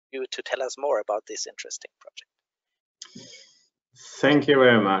you to tell us more about this interesting project. Thank you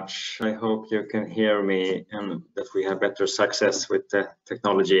very much. I hope you can hear me and that we have better success with the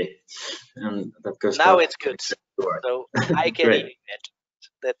technology. And that goes now it's good. So I can hear it.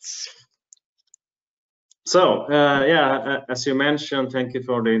 That's so yeah, as you mentioned, thank you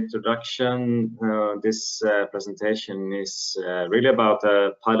for the introduction. This presentation is really about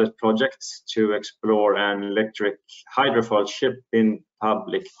a pilot project to explore an electric hydrofoil ship in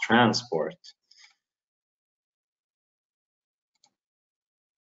public transport.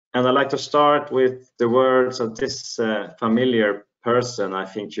 And I'd like to start with the words of this familiar person. I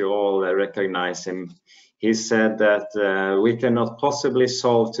think you all recognize him. He said that we cannot possibly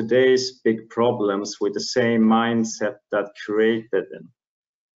solve today's big problems with the same mindset that created them.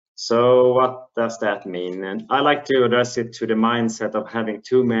 So what does that mean? And I like to address it to the mindset of having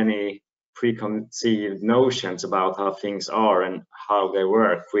too many preconceived notions about how things are and how they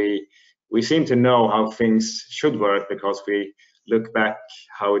work. We seem to know how things should work because we look back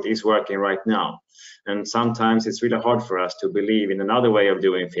how it is working right now. And sometimes it's really hard for us to believe in another way of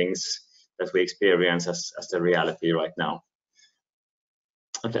doing things that we experience as the reality right now.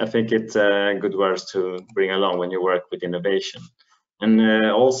 I think it's good words to bring along when you work with innovation. And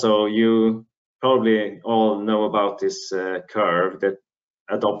also, you probably all know about this curve, that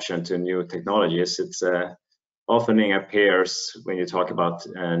adoption to new technologies. It's often appears when you talk about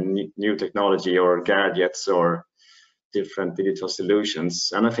new technology or gadgets or different digital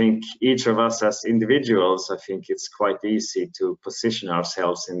solutions. And I think each of us as individuals, I think it's quite easy to position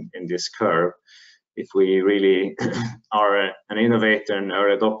ourselves in this curve if we really are an innovator and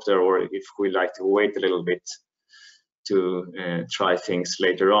an adopter, or if we like to wait a little bit to try things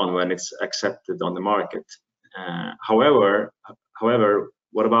later on when it's accepted on the market. However,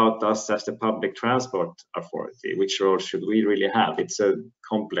 what about us as the public transport authority? Which role should we really have? It's a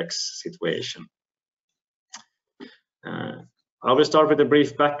complex situation. I will start with a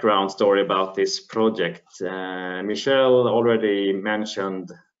brief background story about this project. Michelle already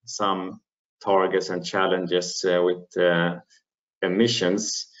mentioned some targets and challenges with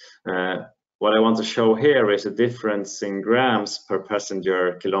emissions. What I want to show here is the difference in grams per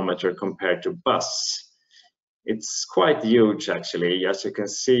passenger kilometer compared to bus. It's quite huge, actually. As you can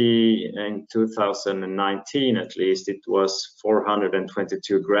see, in 2019 at least, it was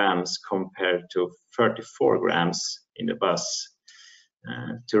 422 grams compared to 34 grams in the bus.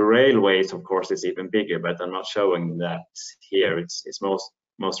 To railways, of course, it's even bigger, but I'm not showing that here. It's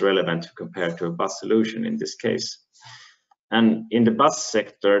most relevant to compare to a bus solution in this case. And in the bus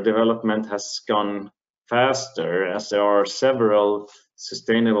sector, development has gone faster as there are several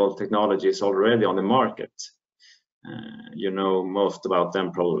sustainable technologies already on the market. You know most about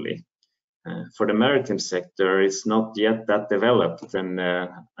them probably. For the maritime sector, it's not yet that developed, and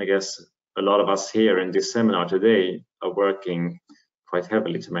I guess a lot of us here in this seminar today are working quite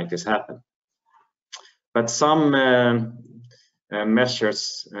heavily to make this happen. But some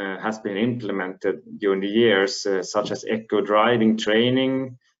measures has been implemented during the years, such as eco-driving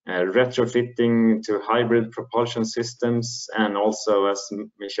training, retrofitting to hybrid propulsion systems, and also, as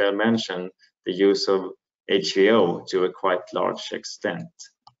Michelle mentioned, the use of HVO to a quite large extent.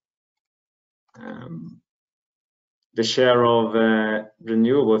 The share of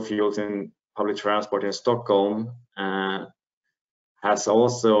renewable fuels in public transport in Stockholm has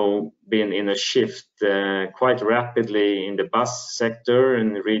also been in a shift quite rapidly in the bus sector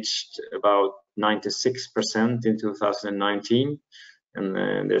and reached about 96% in 2019.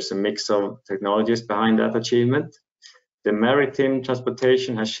 And there's a mix of technologies behind that achievement. The maritime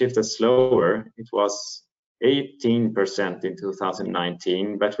transportation has shifted slower. It was 18% in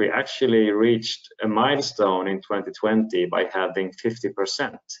 2019, but we actually reached a milestone in 2020 by having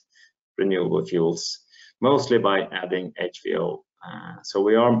 50% renewable fuels, mostly by adding HVO. So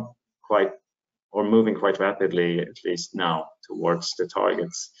we are moving quite rapidly, at least now, towards the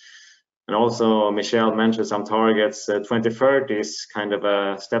targets. And also, Michelle mentioned some targets. 2030 is kind of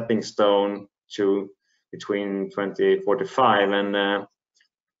a stepping stone to between 2045. And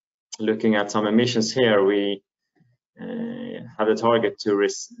looking at some emissions here, we have a target to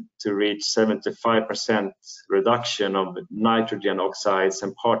reach 75% reduction of nitrogen oxides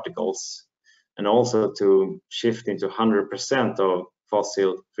and particles, and also to shift into 100% of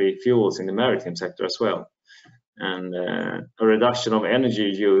fossil-free fuels in the maritime sector as well. And a reduction of energy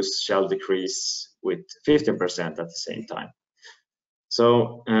use shall decrease with 15% at the same time.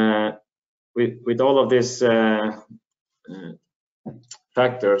 So with all of these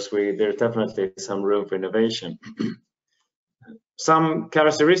factors, there's definitely some room for innovation. Some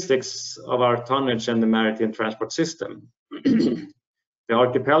characteristics of our tonnage and the maritime transport system. The the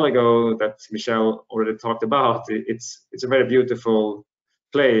archipelago that Michel already talked about, it's a very beautiful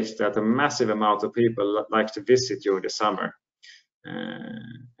place that a massive amount of people like to visit during the summer.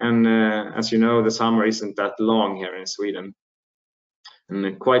 As you know, the summer isn't that long here in Sweden.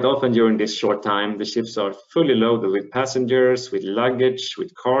 And quite often during this short time, the ships are fully loaded with passengers, with luggage,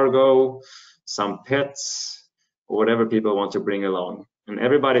 with cargo, some pets, or whatever people want to bring along. And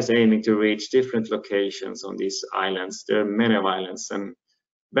everybody's aiming to reach different locations on these islands. There are many islands and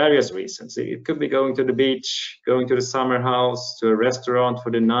various reasons. It could be going to the beach, going to the summer house, to a restaurant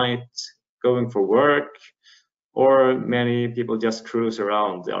for the night, going for work, or many people just cruise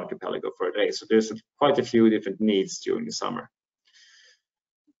around the archipelago for a day. So there's quite a few different needs during the summer.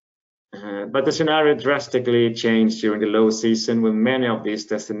 But the scenario drastically changed during the low season when many of these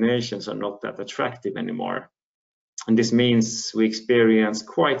destinations are not that attractive anymore. And this means we experience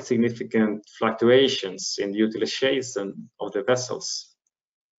quite significant fluctuations in the utilization of the vessels.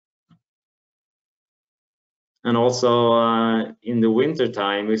 And also in the winter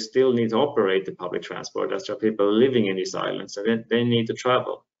time, we still need to operate the public transport. As there are people living in these islands, and they need to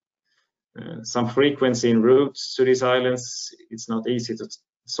travel. Some frequency in routes to these islands, it's not easy to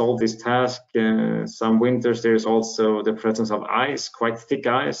solve this task. Some winters there's also the presence of ice, quite thick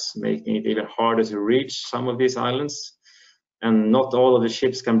ice, making it even harder to reach some of these islands. And not all of the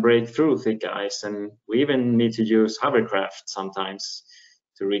ships can break through thick ice, and we even need to use hovercraft sometimes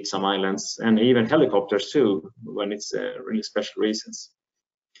to reach some islands, and even helicopters too, when it's really special reasons.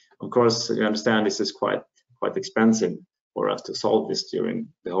 Of course, you understand this is quite expensive for us to solve this during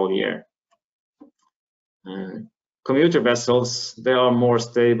the whole year. Commuter vessels, they are more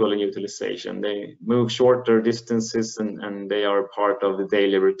stable in utilization. They move shorter distances and they are part of the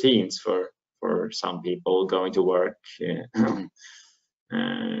daily routines for some people going to work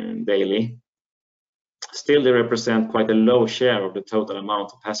daily. Still, they represent quite a low share of the total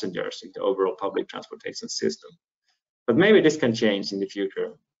amount of passengers in the overall public transportation system. But maybe this can change in the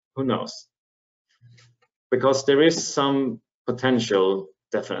future, who knows? Because there is some potential,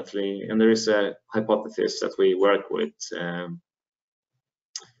 definitely, and there is a hypothesis that we work with.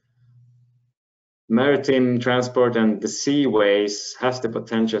 Maritime transport and the seaways has the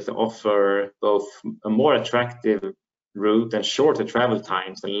potential to offer both a more attractive route and shorter travel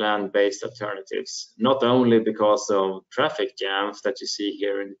times than land-based alternatives, not only because of traffic jams that you see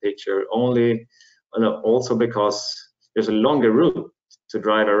here in the picture, also because there's a longer route to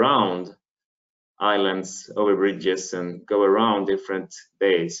drive around islands, over bridges, and go around different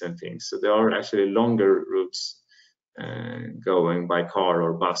bays and things. So there are actually longer routes going by car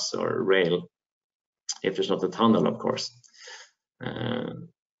or bus or rail, if there's not a tunnel, of course.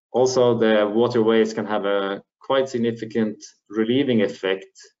 Also, the waterways can have a quite significant relieving effect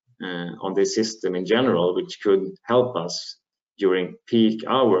on the system in general, which could help us during peak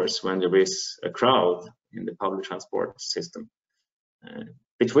hours when there is a crowd in the public transport system.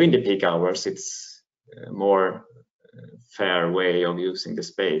 Between the peak hours, it's a more fair way of using the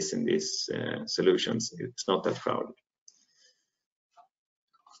space in these solutions. It's not that crowded.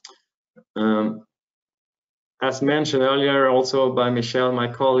 As mentioned earlier, also by Michel, my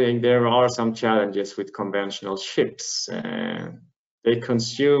colleague, there are some challenges with conventional ships. They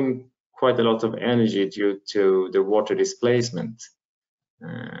consume quite a lot of energy due to the water displacement.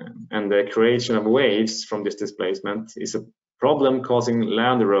 And the creation of waves from this displacement is a problem causing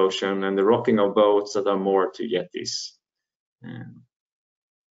land erosion and the rocking of boats that are moored to jetties.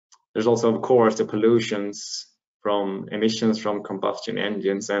 There's also, of course, the pollutions from emissions from combustion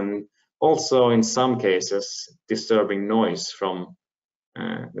engines, and also in some cases disturbing noise from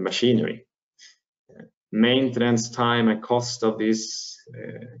the machinery. Maintenance time and cost of these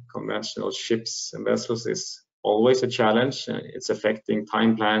conventional ships and vessels is always a challenge. It's affecting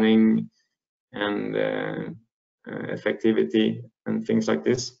time planning and effectivity and things like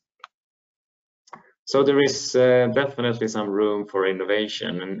this. So there is definitely some room for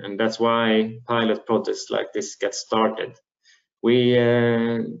innovation, and that's why pilot projects like this get started. We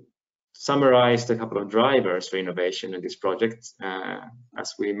summarized a couple of drivers for innovation in this project.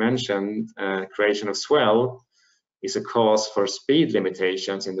 As we mentioned, creation of swell is a cause for speed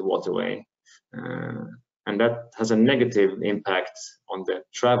limitations in the waterway, and that has a negative impact on the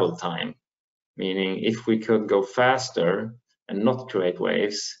travel time, meaning if we could go faster and not create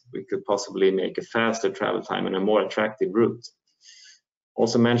waves, we could possibly make a faster travel time and a more attractive route.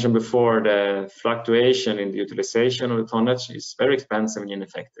 Also mentioned before, the fluctuation in the utilization of the tonnage is very expensive and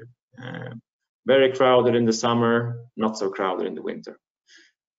ineffective. Very crowded in the summer, not so crowded in the winter.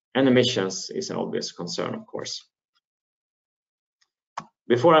 And emissions is an obvious concern, of course.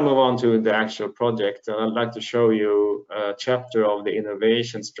 Before I move on to the actual project, I'd like to show you a chapter of the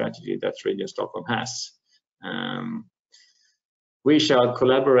innovation strategy that Region Stockholm has. We shall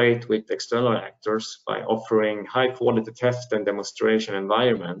collaborate with external actors by offering high-quality test and demonstration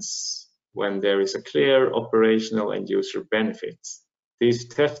environments when there is a clear operational and user benefit. These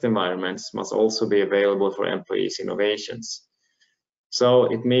test environments must also be available for employees' innovations. So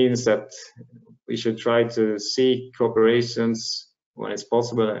it means that we should try to seek cooperations when it's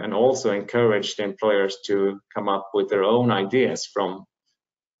possible and also encourage the employers to come up with their own ideas from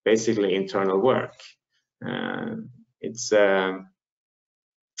basically internal work. It's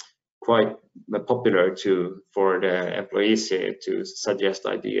quite popular for the employees here to suggest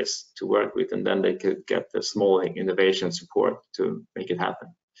ideas to work with, and then they could get the small innovation support to make it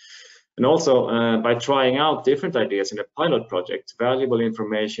happen. And also, by trying out different ideas in a pilot project, valuable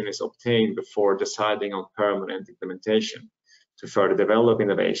information is obtained before deciding on permanent implementation to further develop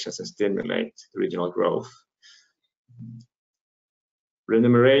innovations and stimulate regional growth.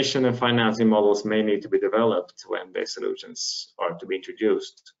 Remuneration and financing models may need to be developed when the solutions are to be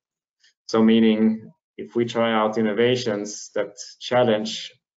introduced. So meaning, if we try out innovations that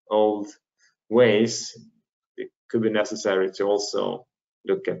challenge old ways, it could be necessary to also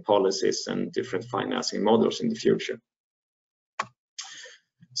look at policies and different financing models in the future.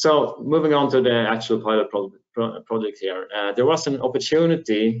 So moving on to the actual pilot project here, there was an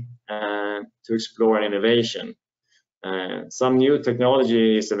opportunity to explore an innovation. Some new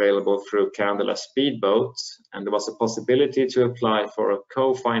technology is available through Candela Speedboat, and there was a possibility to apply for a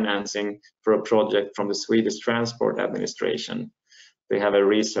co-financing for a project from the Swedish Transport Administration. They have a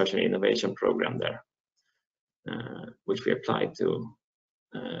research and innovation program there, which we applied to.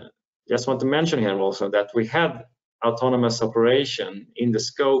 Just want to mention here also that we had autonomous operation in the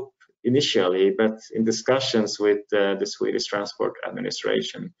scope initially, but in discussions with the Swedish Transport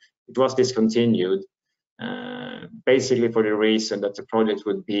Administration, it was discontinued. Basically for the reason that the project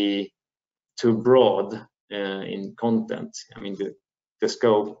would be too broad in content. I mean, the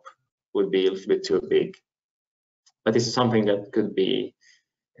scope would be a little bit too big. But this is something that could be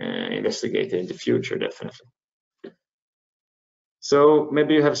investigated in the future, definitely. So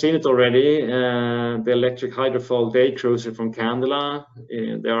maybe you have seen it already, the electric hydrofoil day cruiser from Candela.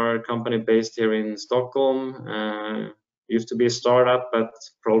 They are a company based here in Stockholm. Used to be a startup, but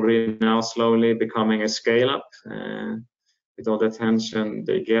probably now slowly becoming a scale-up with all the attention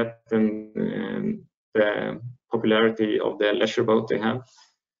they get and the popularity of the leisure boat they have.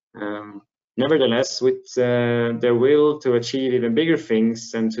 Nevertheless, with their will to achieve even bigger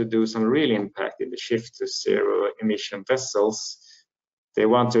things and to do some real impact in the shift to zero-emission vessels, they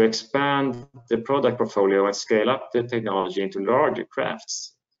want to expand the product portfolio and scale up the technology into larger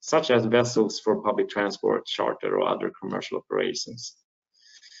crafts, such as vessels for public transport, charter, or other commercial operations.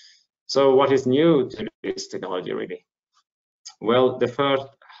 So what is new to this technology, really? Well, the first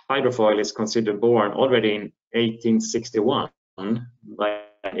hydrofoil is considered born already in 1861 by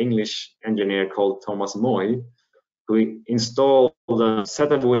an English engineer called Thomas Moy, who installed a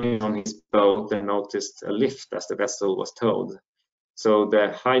set of wings on his boat and noticed a lift as the vessel was towed. So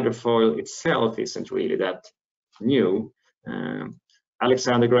the hydrofoil itself isn't really that new.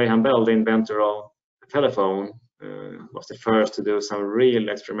 Alexander Graham Bell, the inventor of the telephone, was the first to do some real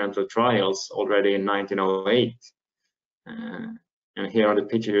experimental trials already in 1908. And here on the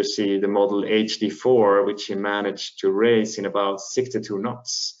picture you see the model HD4, which he managed to race in about 62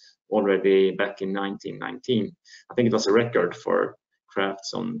 knots already back in 1919. I think it was a record for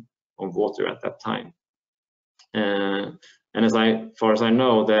crafts on water at that time. And as far as I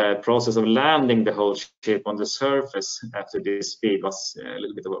know, the process of landing the whole ship on the surface after this speed was a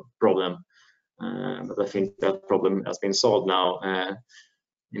little bit of a problem. But I think that problem has been solved now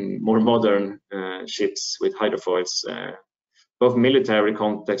in more modern ships with hydrofoils. Both military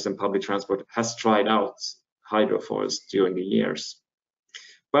context and public transport has tried out hydrofoils during the years,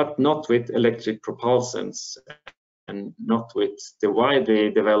 but not with electric propulsions and not with the widely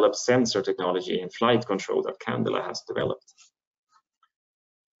developed sensor technology and flight control that Candela has developed.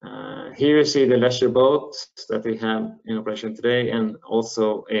 Here you see the leisure boat that we have in operation today, and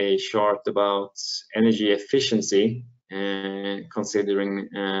also a chart about energy efficiency, considering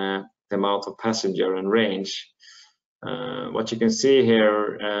the amount of passenger and range. What you can see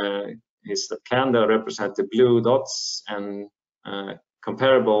here is that Candela represents the blue dots, and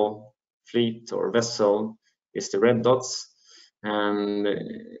comparable fleet or vessel is the red dots, and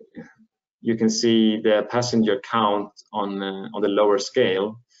you can see the passenger count on the lower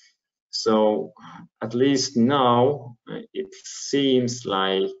scale. So at least now it seems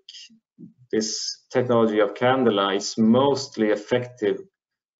like this technology of Candela is mostly effective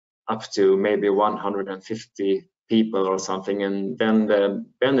up to maybe 150 people or something, and then the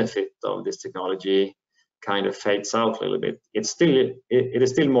benefit of this technology kind of fades out a little bit. It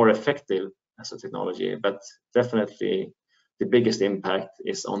is still more effective as a technology, but definitely the biggest impact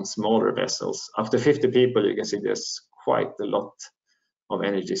is on smaller vessels. After 50 people, you can see there's quite a lot of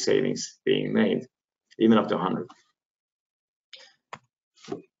energy savings being made, even up to 100.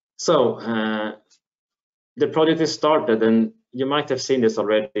 So the project is started, and you might have seen this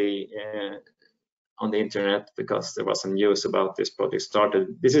already on the internet because there was some news about this project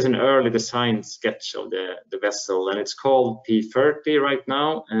started. This is an early design sketch of the vessel, and it's called P30 right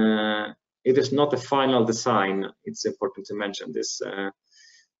now. It is not a final design. It's important to mention this.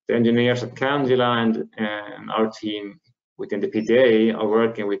 The engineers at Candela and our team within the PTA are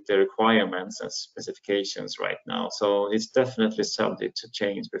working with the requirements and specifications right now. So it's definitely subject to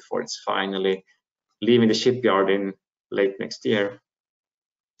change before it's finally leaving the shipyard in late next year.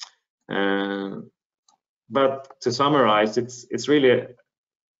 But to summarize, it's really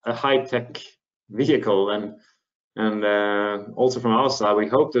a high-tech vehicle, and also from our side, we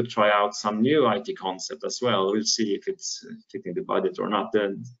hope to try out some new IT concept as well. We'll see if it's fitting the budget or not.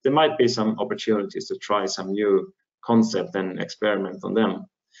 There might be some opportunities to try some new concept and experiment on them.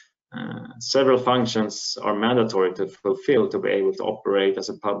 Several functions are mandatory to fulfill to be able to operate as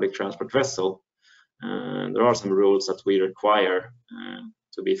a public transport vessel. There are some rules that we require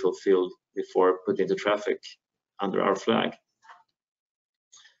to be fulfilled before put into traffic under our flag.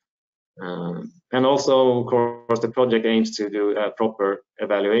 And also, of course, the project aims to do a proper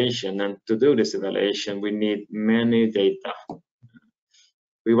evaluation, and to do this evaluation we need many data.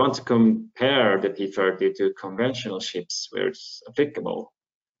 We want to compare the P30 to conventional ships where it's applicable,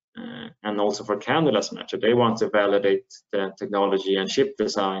 and also for Candela's matter, they want to validate the technology and ship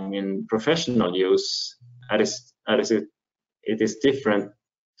design in professional use, as it is different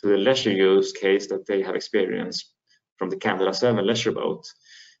to the leisure use case that they have experienced from the Candela 7 leisure boat.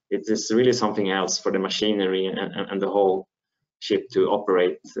 It is really something else for the machinery and the whole ship to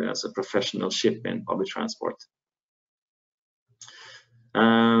operate as a professional ship in public transport.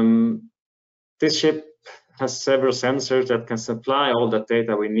 This ship has several sensors that can supply all that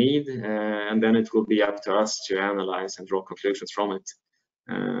data we need, and then it will be up to us to analyze and draw conclusions from it.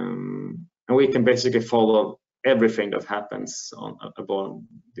 And we can basically follow everything that happens aboard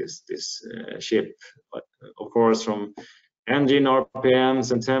this ship, but of course from engine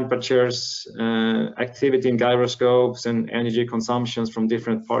RPMs and temperatures, activity in gyroscopes, and energy consumptions from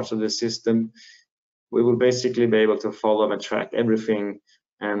different parts of the system. We will basically be able to follow and track everything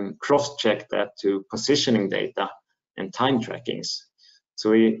and cross-check that to positioning data and time trackings.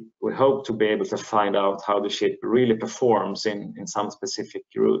 So we hope to be able to find out how the ship really performs in some specific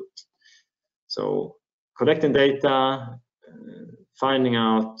route. So collecting data, finding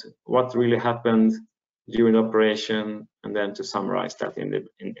out what really happened during the operation, and then to summarize that in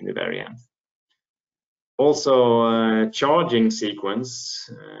the very end. Also, charging sequence,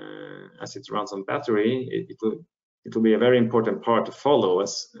 as it runs on battery, it will be a very important part to follow,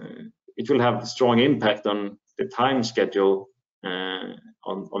 as it will have a strong impact on the time schedule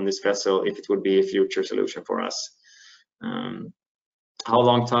on this vessel if it would be a future solution for us. How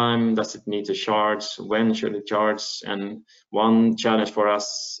long time does it need to charge? When should it charge? And one challenge for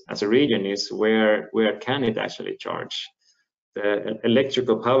us as a region is where can it actually charge? The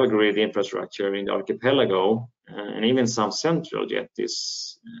electrical power grid infrastructure in the archipelago and even some central jet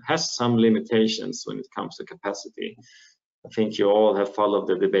has some limitations when it comes to capacity. I think you all have followed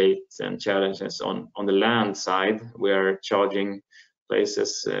the debate and challenges on the land side, where charging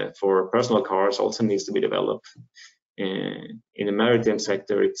places for personal cars also needs to be developed. In the maritime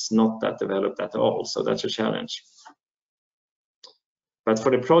sector, it's not that developed at all, so that's a challenge. But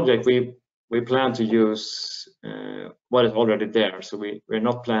for the project, we plan to use what is already there, so we're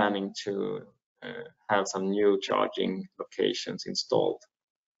not planning to have some new charging locations installed.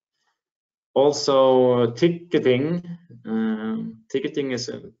 Also, ticketing. Ticketing is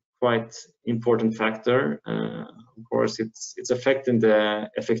a quite important factor. Of course, it's affecting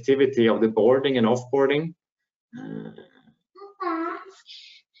the effectivity of the boarding and offboarding.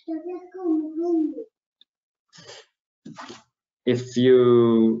 If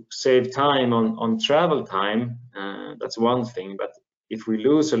you save time on travel time, that's one thing, but if we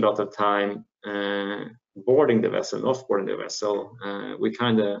lose a lot of time boarding the vessel and offboarding the vessel, we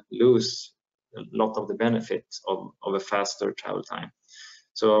kind of lose a lot of the benefits of a faster travel time.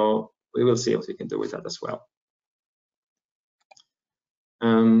 So we will see what we can do with that as well.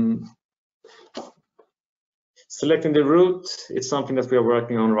 Selecting the route, it's something that we are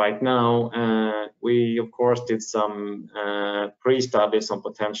working on right now. We, of course, did some pre-studies on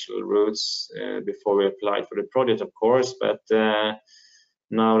potential routes before we applied for the project, of course, but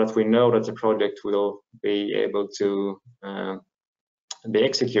now that we know that the project will be able to be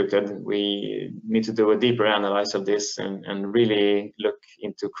executed, we need to do a deeper analysis of this and really look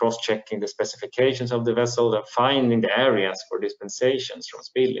into cross-checking the specifications of the vessel and finding the areas for dispensations from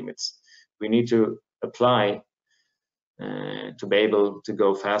speed limits. We need to apply to be able to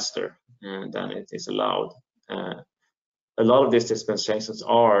go faster than it is allowed. A lot of these dispensations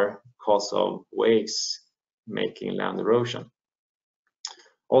are because of waves making land erosion.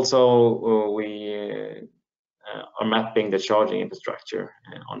 Also, we are mapping the charging infrastructure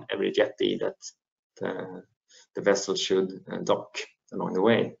on every jetty that the vessel should dock along the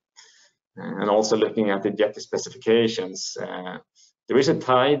way. And also looking at the jetty specifications. There is a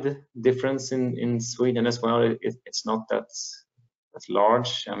tide difference in Sweden as well. It's not that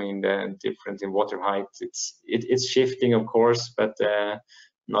large. I mean, the difference in water height, it's shifting, of course, but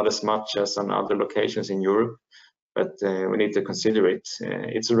not as much as on other locations in Europe. But we need to consider it.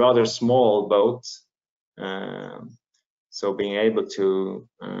 It's a rather small boat, so being able to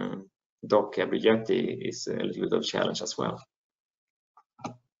dock every jetty is a little bit of a challenge as well.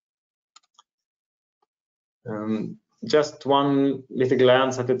 Just one little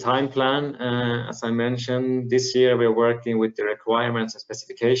glance at the time plan. As I mentioned, this year we are working with the requirements and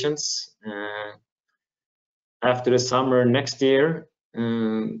specifications. After the summer next year,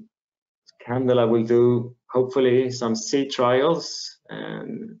 Candela will do hopefully some sea trials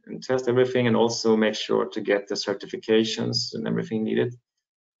and test everything, and also make sure to get the certifications and everything needed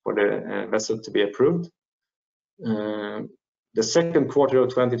for the vessel to be approved. The second quarter of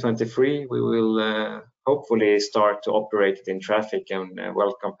 2023, we will hopefully start to operate it in traffic and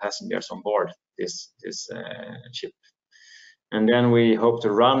welcome passengers on board this ship. And then we hope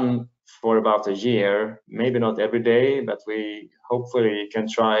to run for about a year, maybe not every day, but we hopefully can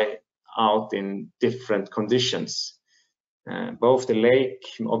try out in different conditions, both the lake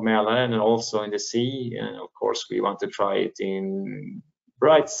of Mälaren and also in the sea. And of course, we want to try it in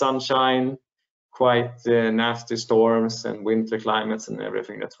bright sunshine, quite nasty storms and winter climates and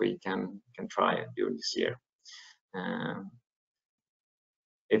everything that we can try during this year.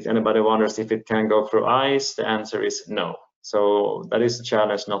 If anybody wonders if it can go through ice, the answer is no. So that is a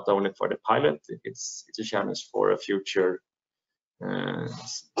challenge not only for the pilot, it's a challenge for a future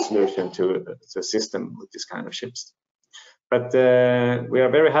solution to a system with this kind of ships. But we are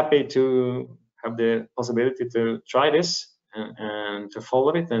very happy to have the possibility to try this and to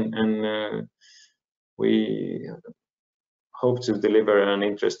follow it, and we hope to deliver an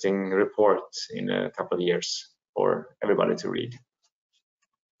interesting report in a couple of years for everybody to read.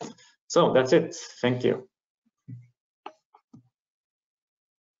 So that's it. Thank you.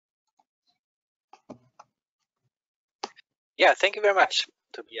 Yeah, thank you very much,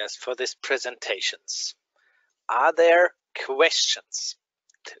 Tobias, for these presentations. Are there questions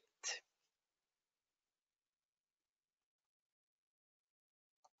to it?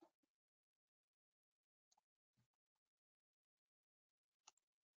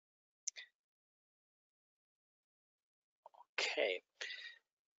 Okay.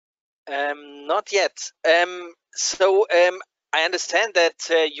 Not yet. I understand that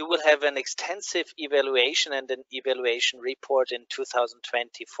you will have an extensive evaluation and an evaluation report in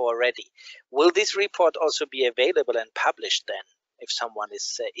 2024 ready. Will this report also be available and published then, if someone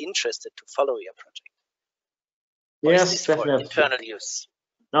is interested to follow your project? Or yes, is this definitely. For internal use?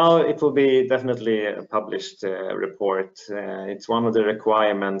 No, it will be definitely a published report. It's one of the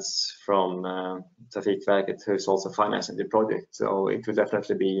requirements from Trafikverket, who is also financing the project. So it will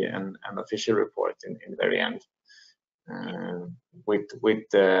definitely be an official report in the very end, with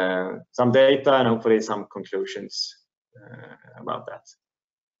some data and hopefully some conclusions about that.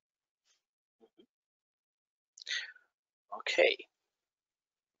 Okay.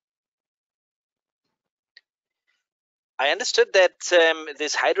 I understood that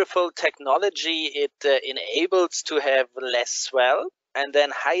this hydrofoil technology, it enables to have less swell and then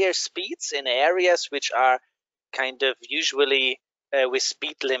higher speeds in areas which are kind of usually with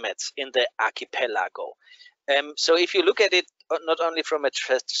speed limits in the archipelago. So if you look at it not only from a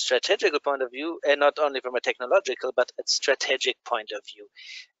strategical point of view, and not only from a technological, but a strategic point of view,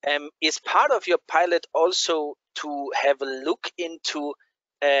 is part of your pilot also to have a look into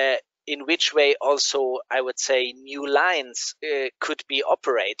in which way also, I would say, new lines could be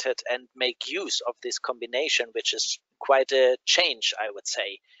operated and make use of this combination, which is quite a change, I would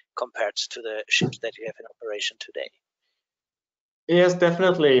say, compared to the ships that you have in operation today? Yes,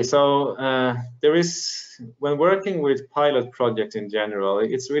 definitely. So there is, when working with pilot projects in general,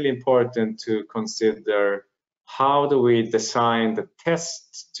 it's really important to consider how do we design the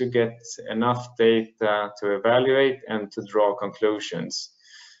test to get enough data to evaluate and to draw conclusions.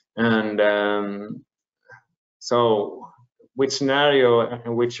 And so which scenario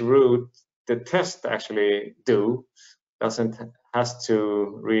and which route the test actually do has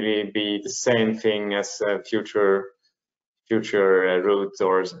to really be the same thing as a future route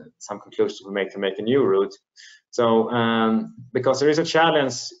or some conclusions we make to make a new route. So because there is a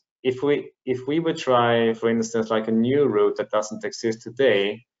challenge if we would try, for instance, like a new route that doesn't exist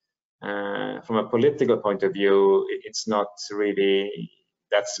today, from a political point of view, it's not really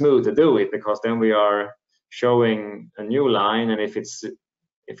that smooth to do it, because then we are showing a new line, and if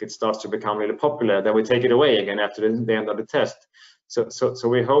it starts to become really popular, then we take it away again after the end of the test. So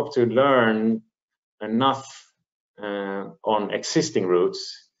we hope to learn enough on existing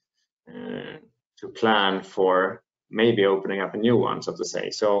routes to plan for maybe opening up a new one, so to say.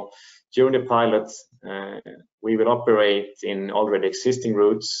 So during the pilot, we will operate in already existing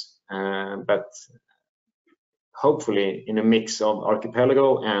routes, but hopefully in a mix of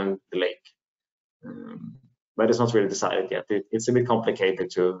archipelago and the lake. But it's not really decided yet. It's a bit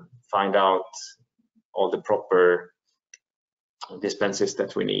complicated to find out all the proper dispenses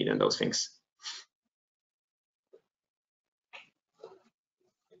that we need and those things.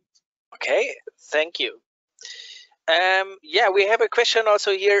 Okay, thank you. Yeah, we have a question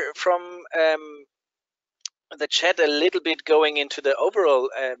also here from the chat, a little bit going into the overall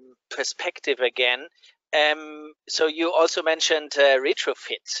perspective again. So you also mentioned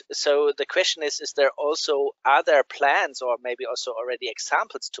retrofit. So the question is there also other plans or maybe also already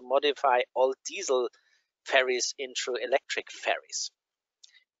examples to modify all diesel ferries into electric ferries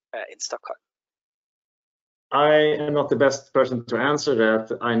in Stockholm? I am not the best person to answer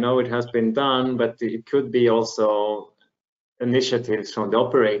that. I know it has been done, but it could be also initiatives from the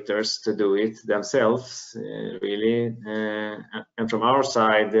operators to do it themselves, really. And from our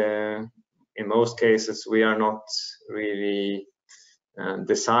side, in most cases, we are not really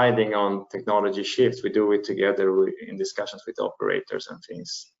deciding on technology shifts. We do it together in discussions with the operators and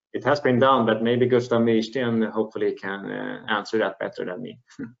things. It has been done, but maybe Gustav Myrsten hopefully can answer that better than me.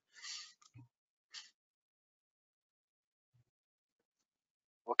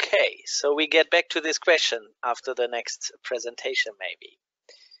 Okay, so we get back to this question after the next presentation, maybe.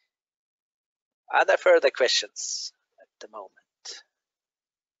 Are there further questions at the moment?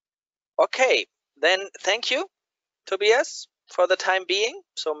 Okay, then thank you, Tobias, for the time being.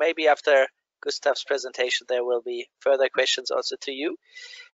 So maybe after Gustav's presentation, there will be further questions also to you.